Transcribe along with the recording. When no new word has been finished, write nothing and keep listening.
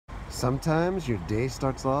Sometimes your day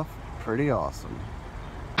starts off pretty awesome.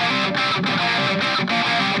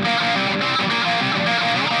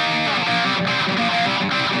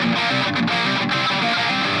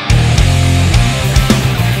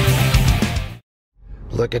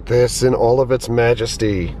 Look at this in all of its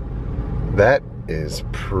majesty. That is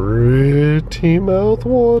pretty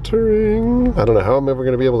mouth-watering. I don't know how I'm ever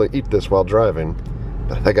going to be able to eat this while driving,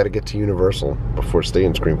 but I got to get to Universal before Stay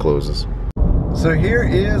and Scream closes. So here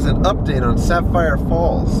is an update on Sapphire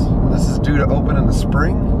Falls. This is due to open in the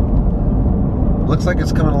spring. Looks like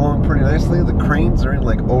it's coming along pretty nicely. The cranes are in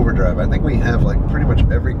like overdrive. I think we have like pretty much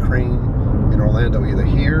every crane in Orlando either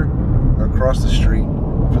here or across the street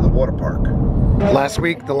for the water park. Last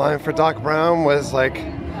week the line for Doc Brown was like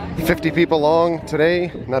 50 people long.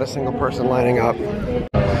 Today, not a single person lining up.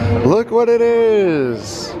 Look what it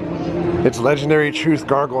is! It's Legendary Truth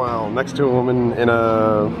Gargoyle next to a woman in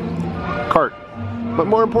a cart. But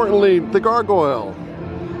more importantly, the gargoyle.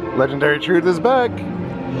 Legendary Truth is back.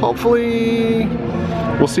 Hopefully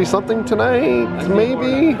we'll see something tonight,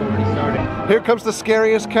 maybe. Here comes the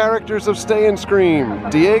scariest characters of Stay and Scream.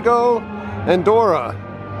 Diego and Dora.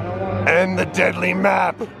 And the deadly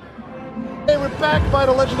map. Hey, we're back by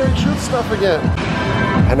the Legendary Truth stuff again.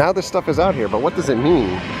 And now this stuff is out here, but what does it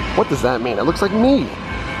mean? What does that mean? It looks like me.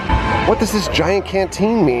 What does this giant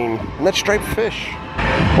canteen mean? And that striped fish?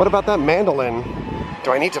 What about that mandolin?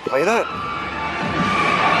 Do I need to play that?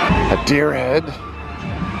 A deer head?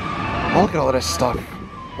 Oh, look at all this stuff.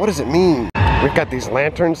 What does it mean? We've got these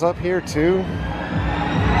lanterns up here too.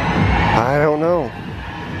 I don't know.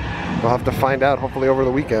 We'll have to find out hopefully over the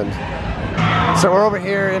weekend. So we're over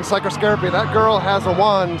here in Psychoscarpy. That girl has a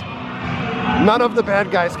wand. None of the bad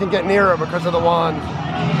guys can get near her because of the wand.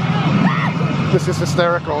 This is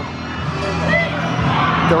hysterical.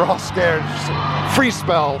 They're all scared. Free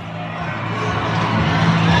spell.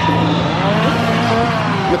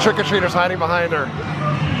 The trick-or-treater's hiding behind her.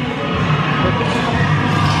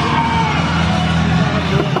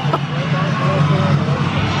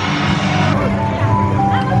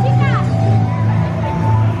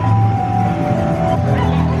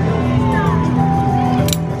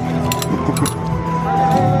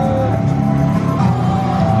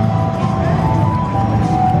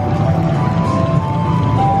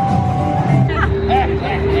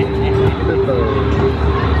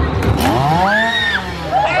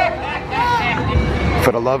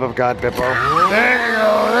 For the love of God, Bippo. There you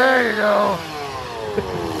go, there you go.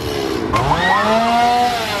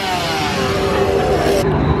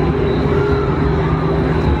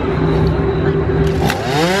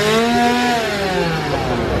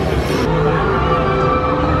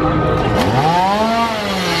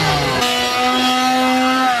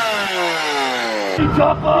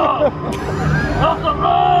 Chopper! Off the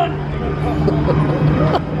run!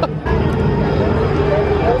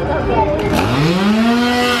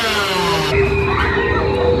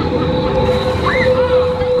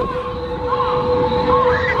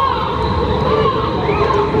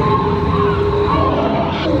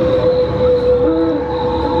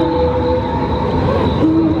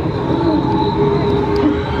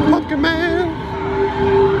 Pumpkin Man!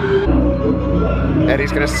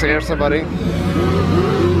 Eddie's gonna scare somebody.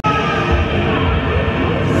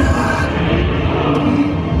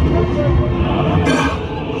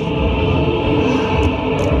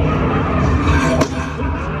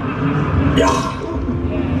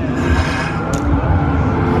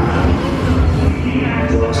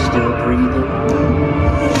 You're still breathing.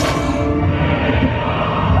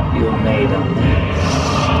 You're made of this.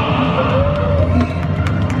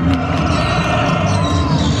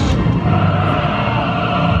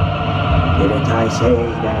 Didn't I say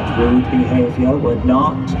that rude behavior would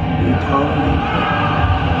not be tolerated?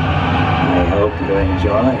 I hope you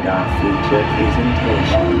enjoyed our featured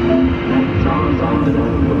presentation.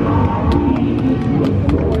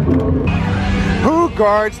 Who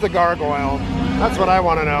guards the gargoyle? That's what I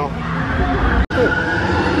want to know.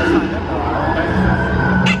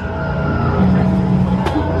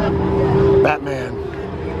 Batman.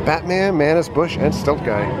 Batman, Manus, Bush, and Stilt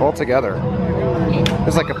Guy all together.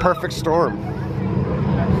 It's like a perfect storm.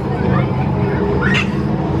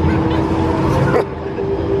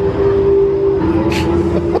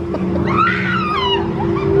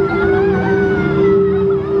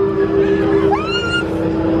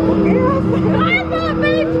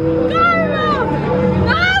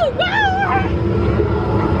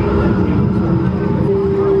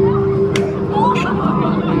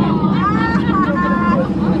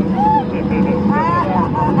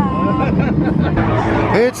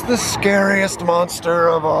 It's the scariest monster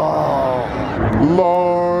of all.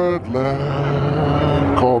 Maitland,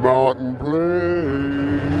 come out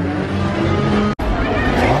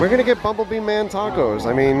get Bumblebee Man tacos.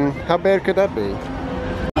 I mean, how bad could that be?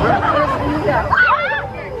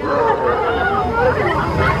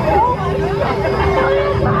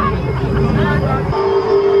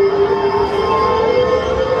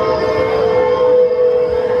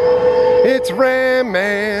 It's Ram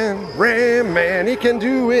Man, he can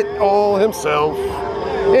do it all himself.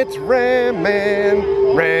 It's Ram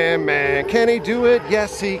Man, can he do it?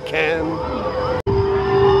 Yes, he can.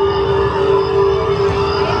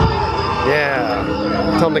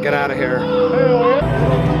 Yeah, tell him to get out of here.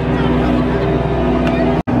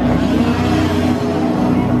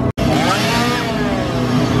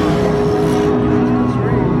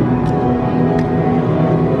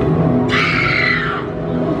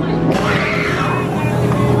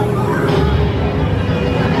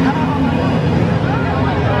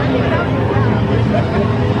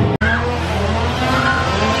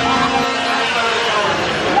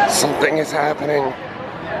 Something is happening.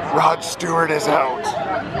 Rod Stewart is out.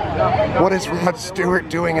 What is Rod Stewart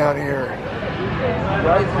doing out here?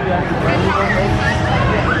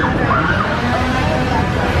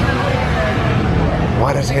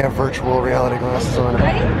 Why does he have virtual reality glasses on?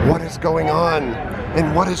 What is going on?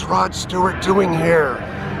 And what is Rod Stewart doing here?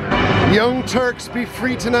 Young Turks, be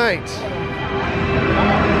free tonight.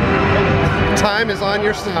 Time is on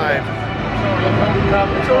your side.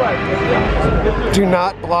 Do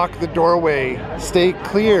not block the doorway. Stay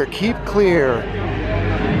clear. Keep clear.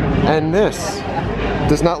 And this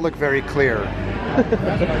does not look very clear.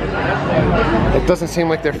 It doesn't seem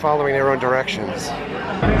like they're following their own directions.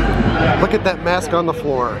 Look at that mask on the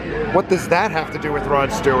floor. What does that have to do with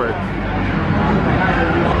Rod Stewart?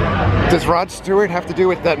 Does Rod Stewart have to do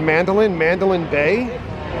with that mandolin, Mandolin Bay?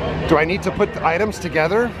 Do I need to put the items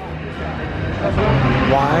together?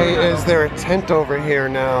 Why is there a tent over here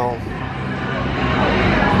now?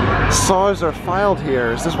 Saws are filed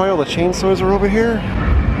here. Is this why all the chainsaws are over here?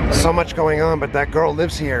 So much going on, but that girl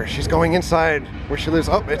lives here. She's going inside where she lives.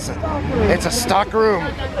 Oh, it's a stock room.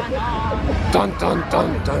 Dun dun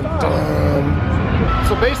dun dun dun.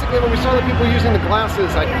 So basically, when we saw the people using the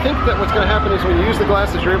glasses, I think that what's going to happen is when you use the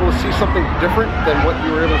glasses, you're able to see something different than what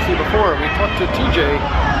you were able to see before. We talked to TJ.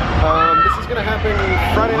 This is going to happen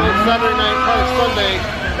Friday night, Saturday night, probably Sunday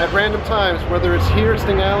at random times, whether it's here at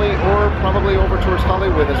Sting Alley or probably over towards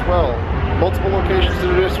Hollywood as well. Multiple locations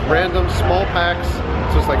to do this, random, small packs,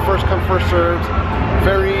 so it's like first come, first served,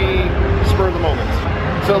 very spur of the moment.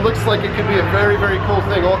 So it looks like it could be a very, very cool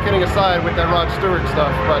thing, all kidding aside with that Rod Stewart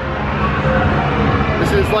stuff, but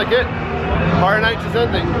this is like it. Horror Nights is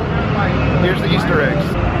ending. Here's the Easter eggs.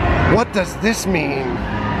 What does this mean?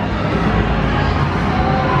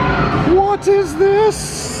 What is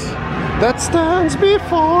this that stands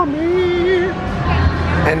before me?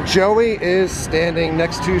 And Joey is standing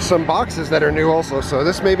next to some boxes that are new also, so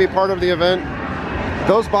this may be part of the event.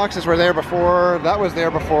 Those boxes were there before, that was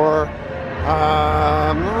there before.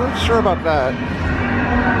 I'm not sure about that.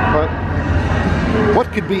 But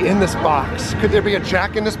what could be in this box? Could there be a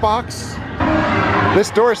jack in this box? This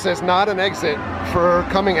door says not an exit for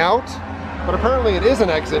coming out, but apparently it is an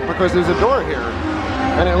exit because there's a door here.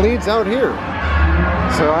 And it leads out here.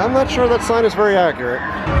 So I'm not sure that sign is very accurate.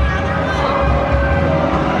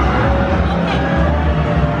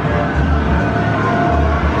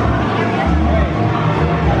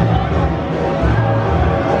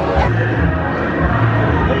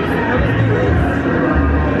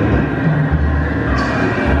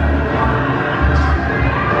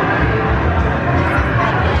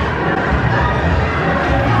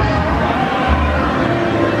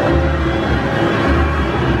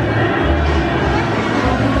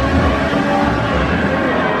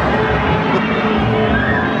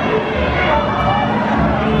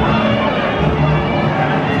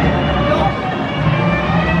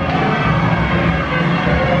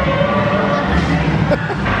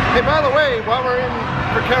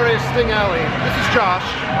 Sting Alley. This is Josh.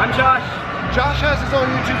 I'm Josh. Josh has his own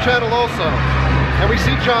YouTube channel also. And we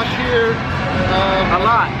see Josh here a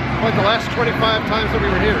lot. Like the last 25 times that we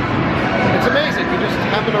were here. It's amazing. We just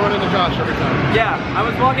happen to run into Josh every time. Yeah, I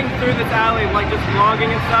was walking through this alley like just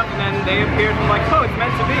vlogging and stuff, and then they appeared and I'm like, oh, it's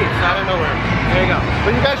meant to be. So, out of nowhere. There you go.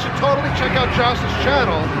 But you guys should totally check out Josh's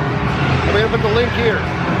channel. I'm going to put the link here.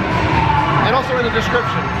 And also in the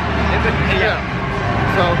description. Yeah.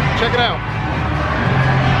 So check it out.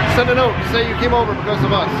 Send a note, say you came over because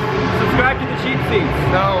of us. Subscribe to the cheap seats.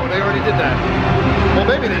 No, they already did that. Well,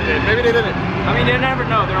 maybe they did, maybe they didn't. I mean, you never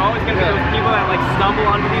know. There are always going to be those people that like stumble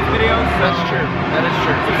onto these videos. So that's true, that is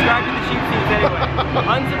true. Subscribe to the cheap seats anyway.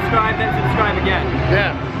 Unsubscribe, then subscribe again.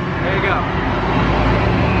 Yeah. There you go.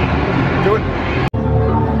 Do it.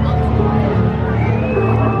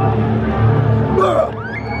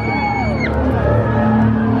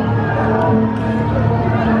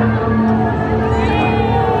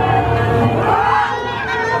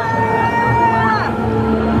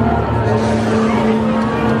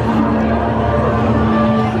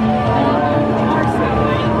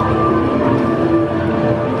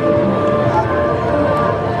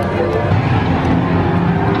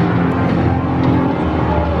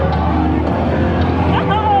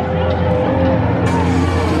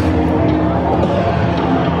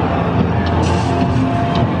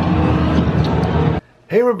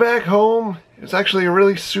 we're back home. It was actually a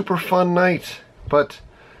really super fun night, but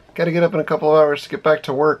gotta get up in a couple of hours to get back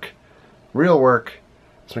to work. Real work.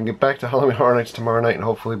 So we can get back to Halloween Horror Nights tomorrow night and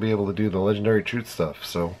hopefully be able to do the Legendary Truth stuff.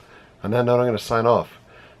 So on that note, I'm going to sign off.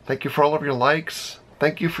 Thank you for all of your likes.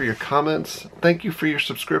 Thank you for your comments. Thank you for your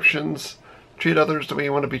subscriptions. Treat others the way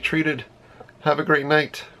you want to be treated. Have a great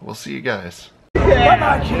night. We'll see you guys.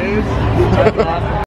 Yeah.